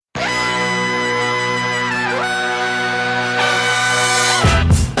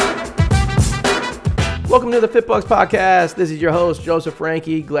Welcome to the FitBucks Podcast. This is your host, Joseph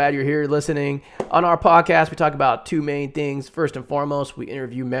Frankie. Glad you're here listening. On our podcast, we talk about two main things. First and foremost, we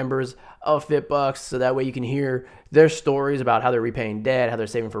interview members of FitBucks so that way you can hear their stories about how they're repaying debt, how they're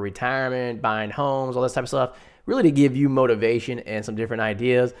saving for retirement, buying homes, all this type of stuff, really to give you motivation and some different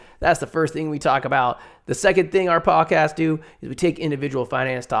ideas. That's the first thing we talk about. The second thing our podcasts do is we take individual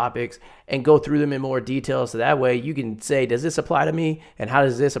finance topics and go through them in more detail so that way you can say, does this apply to me and how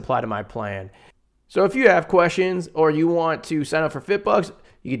does this apply to my plan? So if you have questions or you want to sign up for FitBucks,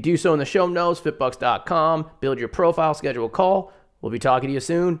 you can do so in the show notes, fitbucks.com. Build your profile, schedule a call. We'll be talking to you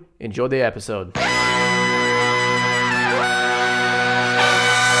soon. Enjoy the episode.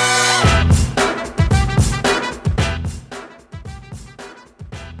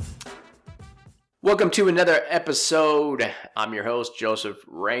 Welcome to another episode. I'm your host, Joseph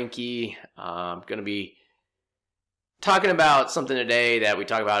Ranke. I'm going to be talking about something today that we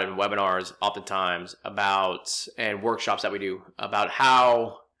talk about in webinars oftentimes about, and workshops that we do, about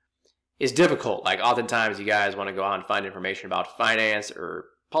how it's difficult. Like oftentimes you guys want to go out and find information about finance or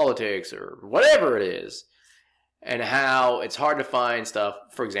politics or whatever it is, and how it's hard to find stuff,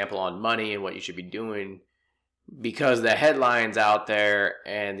 for example, on money and what you should be doing because the headlines out there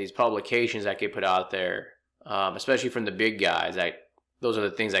and these publications that get put out there, especially from the big guys, those are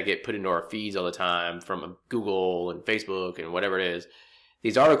the things that get put into our feeds all the time from Google and Facebook and whatever it is.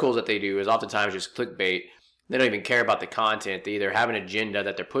 These articles that they do is oftentimes just clickbait. They don't even care about the content. They either have an agenda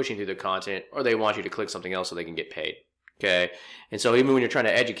that they're pushing through the content or they want you to click something else so they can get paid. Okay? And so even when you're trying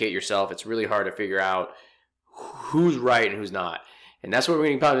to educate yourself, it's really hard to figure out who's right and who's not. And that's what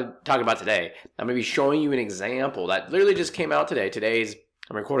we're going to talk about today. I'm going to be showing you an example that literally just came out today.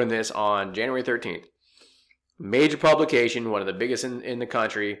 I'm recording this on January 13th. Major publication, one of the biggest in the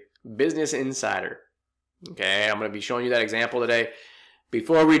country, Business Insider. Okay, I'm going to be showing you that example today.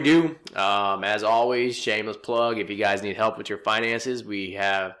 Before we do, as always, shameless plug, if you guys need help with your finances, we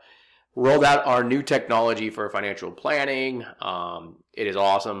have rolled out our new technology for financial planning. It is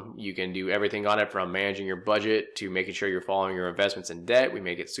awesome. You can do everything on it from managing your budget to making sure you're following your investments and debt. We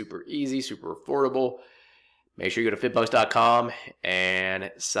make it super easy, super affordable. Make sure you go to fitbucks.com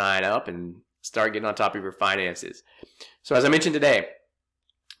and sign up and start getting on top of your finances. So as I mentioned today,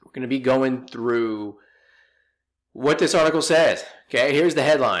 we're going to be going through what this article says. Okay, here's the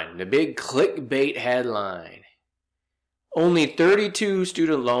headline, the big clickbait headline. Only 32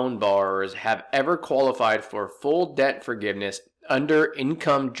 student loan borrowers have ever qualified for full debt forgiveness under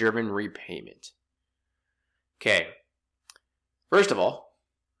income-driven repayment. Okay, first of all,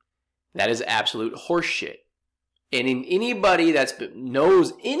 that is absolute horseshit. And in anybody that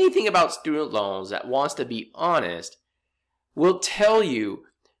knows anything about student loans that wants to be honest will tell you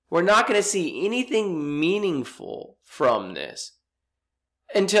we're not going to see anything meaningful from this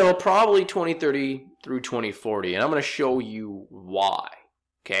until probably 2030 through 2040. And I'm going to show you why.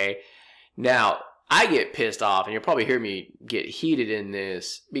 Okay. Now, I get pissed off, and you'll probably hear me get heated in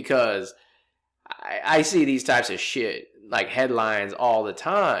this because I see these types of shit, like headlines all the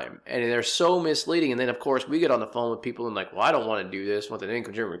time, and they're so misleading. And then of course we get on the phone with people and like, well, I don't want to do this with an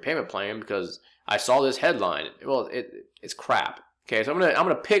income-driven repayment plan because I saw this headline. Well, it's crap. Okay, so I'm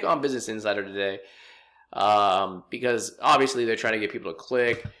gonna pick on Business Insider today because obviously they're trying to get people to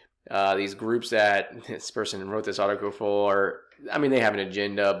click. These groups that this person wrote this article for, I mean, they have an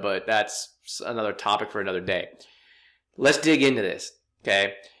agenda, but that's another topic for another day. Let's dig into this.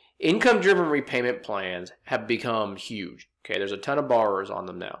 Okay. Income-driven repayment plans have become huge. Okay, there's a ton of borrowers on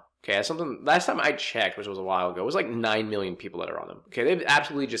them now. Okay, that's something, last time I checked, which was a while ago, it was like 9 million people that are on them. Okay, they've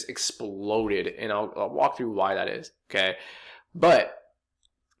absolutely just exploded, and I'll walk through why that is. Okay, but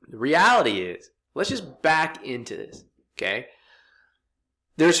the reality is, let's just back into this. Okay,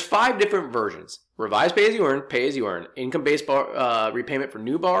 there's 5 different versions: revised pay-as-you-earn, income-based repayment for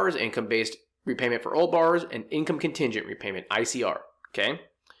new borrowers, income-based repayment for old borrowers, and income-contingent repayment (ICR). Okay.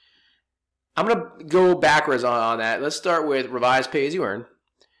 I'm going to go backwards on that. Let's start with revised pay-as-you-earn.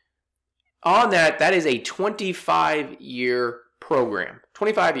 On that is a 25-year program.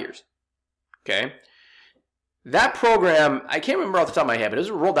 25 years. Okay? That program, I can't remember off the top of my head, but it was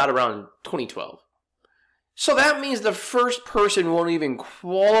rolled out around 2012. So that means the first person won't even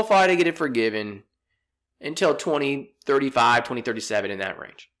qualify to get it forgiven until 2035, 2037, in that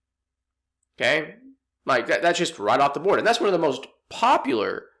range. Okay? Like, that's just right off the board. And that's one of the most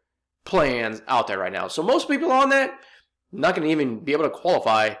popular plans out there right now. So most people on that, not going to even be able to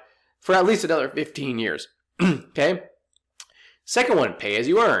qualify for at least another 15 years. Okay? Second one, pay as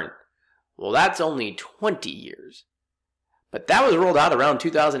you earn. Well, that's only 20 years. But that was rolled out around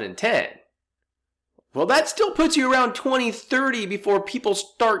 2010. Well, that still puts you around 2030 before people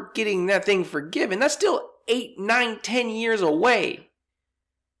start getting that thing forgiven. That's still 8, 9, 10 years away.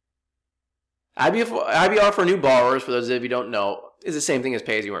 IBR for new borrowers, for those of you who don't know, is the same thing as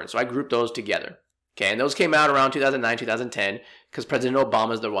pay as you earn. So I grouped those together. Okay, and those came out around 2009, 2010, because President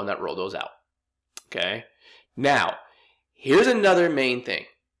Obama is the one that rolled those out. Okay, now, here's another main thing.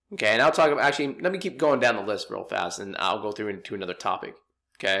 Okay, and I'll talk about, actually, let me keep going down the list real fast, and I'll go through into another topic.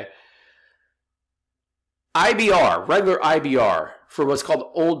 Okay, IBR, regular IBR, for what's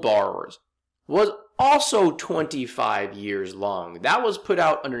called old borrowers, was also 25 years long. That was put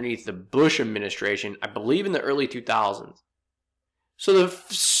out underneath the Bush administration, I believe in the early 2000s. So the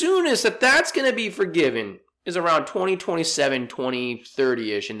soonest that that's going to be forgiven is around 2027,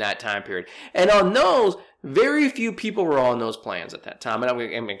 2030-ish in that time period. And on those, very few people were on those plans at that time, and I'm going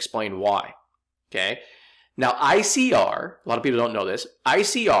to explain why. Okay? Now, ICR, a lot of people don't know this,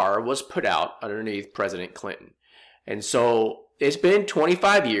 ICR was put out underneath President Clinton. And so it's been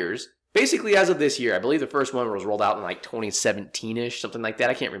 25 years. Basically, as of this year, I believe the first one was rolled out in like 2017-ish, something like that.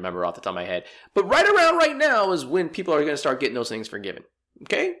 I can't remember off the top of my head. But right around right now is when people are going to start getting those things forgiven.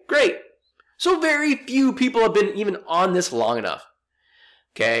 Okay, great. So very few people have been even on this long enough.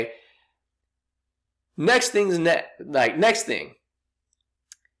 Okay. Next thing.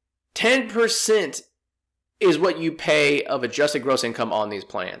 10% is what you pay of adjusted gross income on these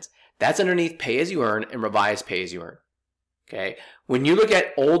plans. That's underneath pay as you earn and revised pay as you earn. Okay, when you look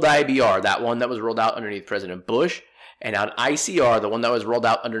at old IBR, that one that was rolled out underneath President Bush, and on ICR, the one that was rolled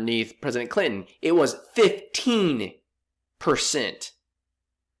out underneath President Clinton, it was 15%.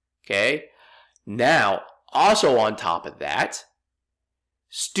 Okay, now, also on top of that,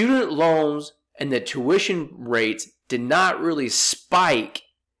 student loans and the tuition rates did not really spike.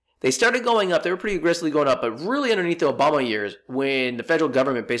 They started going up. They were pretty aggressively going up, but really underneath the Obama years, when the federal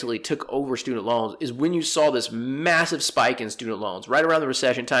government basically took over student loans, is when you saw this massive spike in student loans, right around the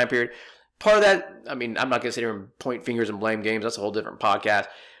recession time period. Part of that, I mean, I'm not going to sit here and point fingers and blame games. That's a whole different podcast.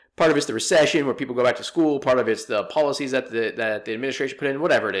 Part of it's the recession where people go back to school. Part of it's the policies that the administration put in,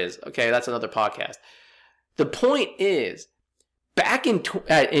 whatever it is. Okay, that's another podcast. The point is, back in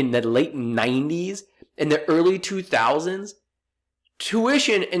the late 90s, in the early 2000s,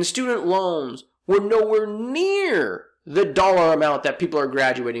 tuition and student loans were nowhere near the dollar amount that people are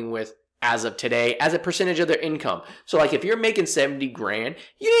graduating with as of today as a percentage of their income. So like if you're making 70 grand,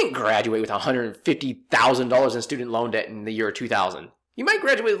 you didn't graduate with $150,000 in student loan debt in the year 2000. You might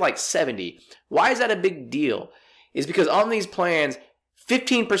graduate with like 70. Why is that a big deal? Is because on these plans,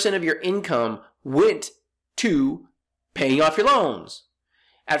 15% of your income went to paying off your loans.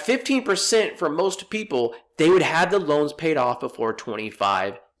 At 15% for most people, they would have the loans paid off before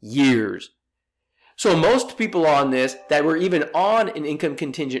 25 years. So most people on this that were even on an income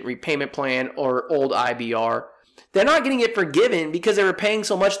contingent repayment plan or old IBR, they're not getting it forgiven because they were paying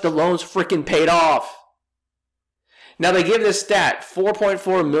so much the loans freaking paid off. Now they give this stat,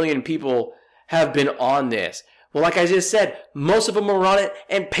 4.4 million people have been on this. Well, like I just said, most of them were on it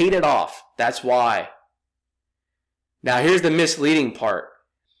and paid it off. That's why. Now here's the misleading part.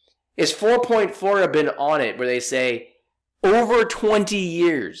 Is 4.4 have been on it where they say over 20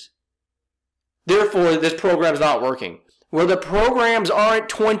 years. Therefore, this program's not working. Well, the programs aren't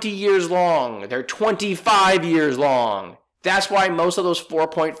 20 years long. They're 25 years long. That's why most of those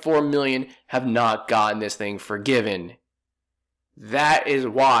 4.4 million have not gotten this thing forgiven. That is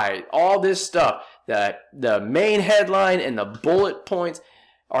why all this stuff, the main headline and the bullet points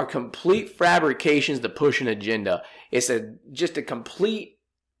are complete fabrications to push an agenda. It's just a complete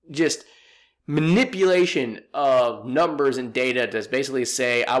manipulation of numbers and data to basically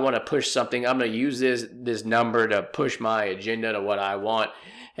say, I want to push something. I'm going to use this number to push my agenda to what I want.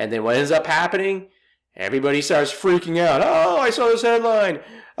 And then what ends up happening? Everybody starts freaking out. Oh, I saw this headline.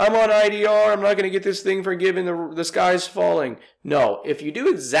 I'm on IDR. I'm not going to get this thing forgiven. The sky's falling. No, if you do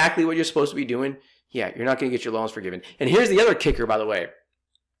exactly what you're supposed to be doing, yeah, you're not going to get your loans forgiven. And here's the other kicker, by the way.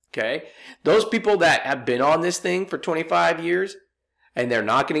 Okay? Those people that have been on this thing for 25 years, and they're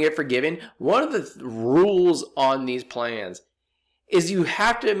not going to get forgiven, one of the rules on these plans is you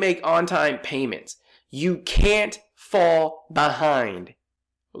have to make on-time payments. You can't fall behind.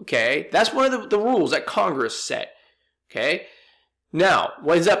 Okay? That's one of the rules that Congress set. Okay? Now,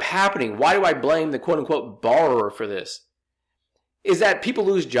 what ends up happening, why do I blame the quote-unquote borrower for this? Is that people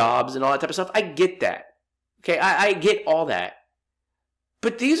lose jobs and all that type of stuff. I get that. Okay? I get all that.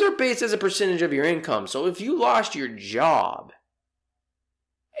 But these are based as a percentage of your income. So if you lost your job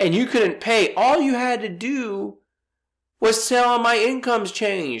and you couldn't pay, all you had to do was tell them my income's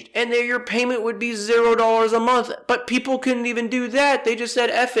changed. And then your payment would be $0 a month. But people couldn't even do that. They just said,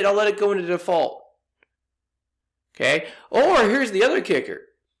 F it, I'll let it go into default. Okay? Or here's the other kicker.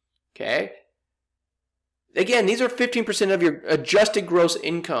 Okay? Again, these are 15% of your adjusted gross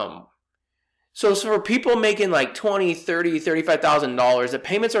income. So for people making like $20,000, $30,000, $35,000, the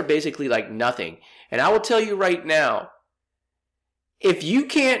payments are basically like nothing. And I will tell you right now, if you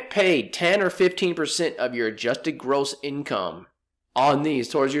can't pay 10 or 15% of your adjusted gross income on these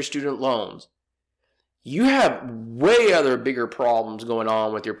towards your student loans, you have way other bigger problems going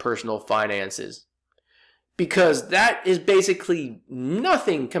on with your personal finances. Because that is basically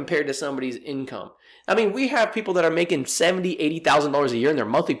nothing compared to somebody's income. I mean, we have people that are making $70,000, $80,000 a year and their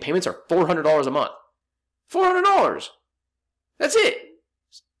monthly payments are $400 a month. $400. That's it.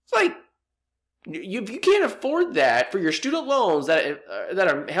 It's like, if you can't afford that for your student loans that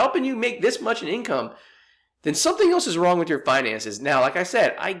are helping you make this much in income, then something else is wrong with your finances. Now, like I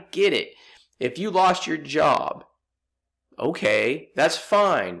said, I get it. If you lost your job, okay, that's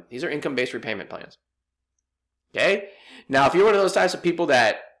fine. These are income-based repayment plans. Okay? Now, if you're one of those types of people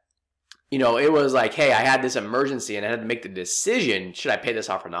that, it was like, hey, I had this emergency and I had to make the decision, should I pay this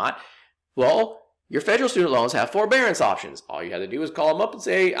off or not? Well, your federal student loans have forbearance options. All you have to do is call them up and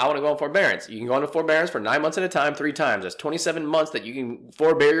say, I want to go on forbearance. You can go on forbearance for 9 months at a time, 3 times. That's 27 months that you can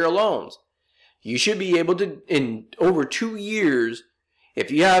forbear your loans. You should be able to, in over 2 years,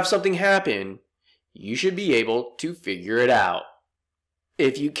 if you have something happen, you should be able to figure it out.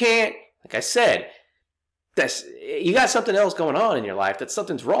 If you can't, like I said, you got something else going on in your life that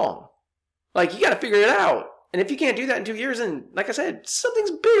something's wrong. Like, you got to figure it out. And if you can't do that in 2 years, then, like I said,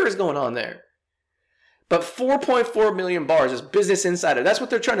 something's bigger is going on there. But 4.4 million bars is Business Insider. That's what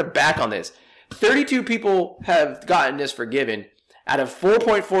they're trying to back on this. 32 people have gotten this forgiven out of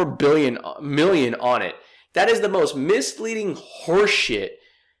 4.4 million on it. That is the most misleading horseshit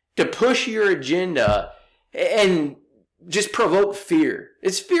to push your agenda and just provoke fear.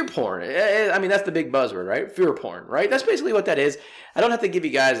 It's fear porn. I mean, that's the big buzzword, right? Fear porn, right? That's basically what that is. I don't have to give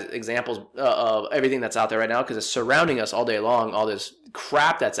you guys examples of everything that's out there right now because it's surrounding us all day long, all this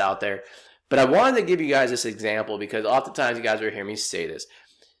crap that's out there. But I wanted to give you guys this example because oftentimes you guys will hear me say this.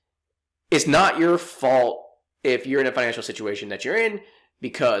 It's not your fault if you're in a financial situation that you're in,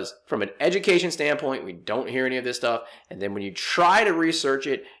 because from an education standpoint, we don't hear any of this stuff. And then when you try to research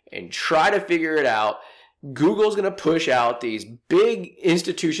it and try to figure it out, Google's going to push out these big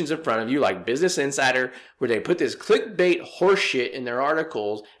institutions in front of you like Business Insider where they put this clickbait horseshit in their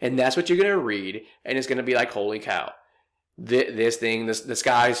articles, and that's what you're going to read, and it's going to be like, holy cow. The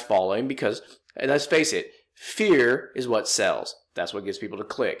sky's falling because, and let's face it, fear is what sells. That's what gets people to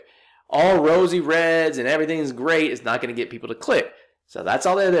click. All rosy reds and everything's great is not going to get people to click. So that's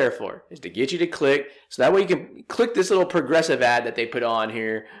all they're there for, is to get you to click. So that way you can click this little progressive ad that they put on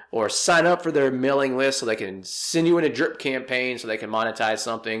here or sign up for their mailing list so they can send you in a drip campaign so they can monetize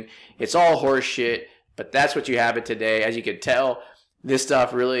something. It's all horse shit, but that's what you have it today. As you can tell, this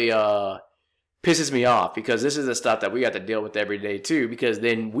stuff really pisses me off because this is the stuff that we got to deal with every day too, because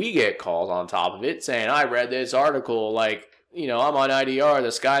then we get calls on top of it saying, I read this article, like, I'm on IDR,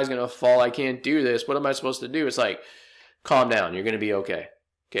 the sky's going to fall, I can't do this. What am I supposed to do? It's like, calm down. You're going to be okay.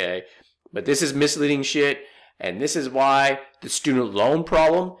 Okay? But this is misleading shit, and this is why the student loan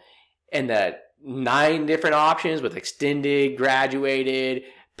problem and that 9 different options with extended, graduated,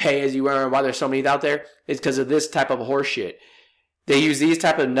 pay as you earn, why there's so many out there, is because of this type of horse shit. They use these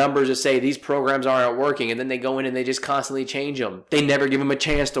type of numbers to say these programs aren't working, and then they go in and they just constantly change them. They never give them a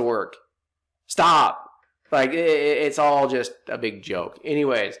chance to work. Stop. Like, it's all just a big joke.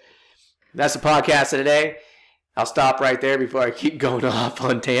 Anyways, that's the podcast of today. I'll stop right there before I keep going off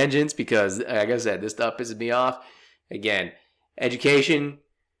on tangents because, like I said, this stuff pisses me off. Again, education,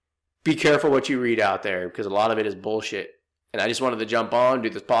 be careful what you read out there because a lot of it is bullshit. And I just wanted to jump on, do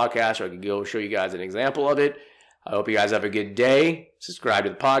this podcast so I could go show you guys an example of it. I hope you guys have a good day. Subscribe to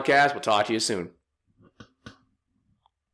the podcast. We'll talk to you soon.